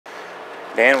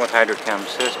Dan with Hydrochem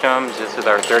Systems. This is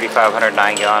our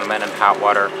 3,509 gallon men and hot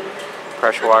water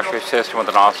pressure washer system with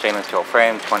an all stainless steel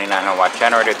frame, 2900 watt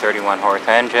generator, 31 horse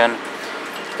engine.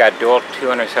 It's got dual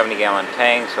 270 gallon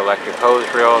tanks, electric hose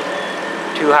reels,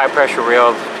 2 high pressure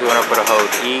reels, 200 foot of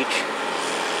hose each,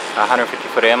 150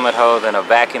 foot inlet hose, and a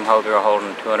vacuum hose reel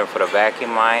holding 200 foot of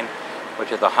vacuum line,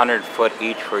 which is 100 foot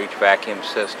each for each vacuum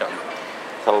system.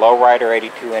 It's a lowrider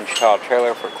 82 inch tall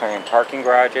trailer for clearing parking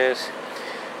garages.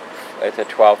 It's a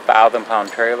 12,000 pound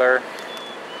trailer.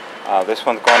 This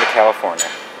one's going to California.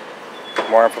 For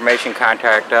more information,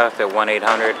 contact us at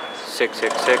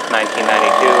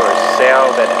 1-800-666-1992 or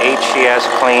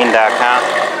sales@hcsclean.com.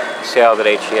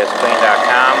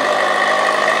 Sales@hcsclean.com.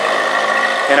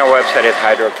 And our website is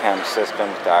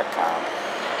hydrochemsystems.com.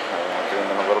 I'm going to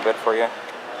zoom in a little bit for you.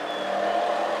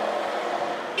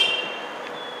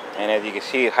 And as you can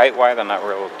see, height-wise, I'm not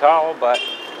real tall, but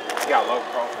got low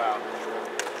profile.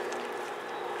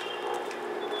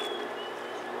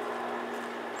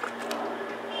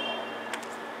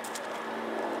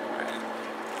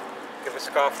 Give us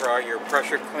a call for all your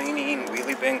pressure cleaning,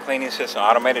 wheelie bin cleaning system,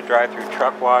 automated drive-through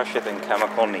truck washes, and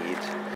chemical needs.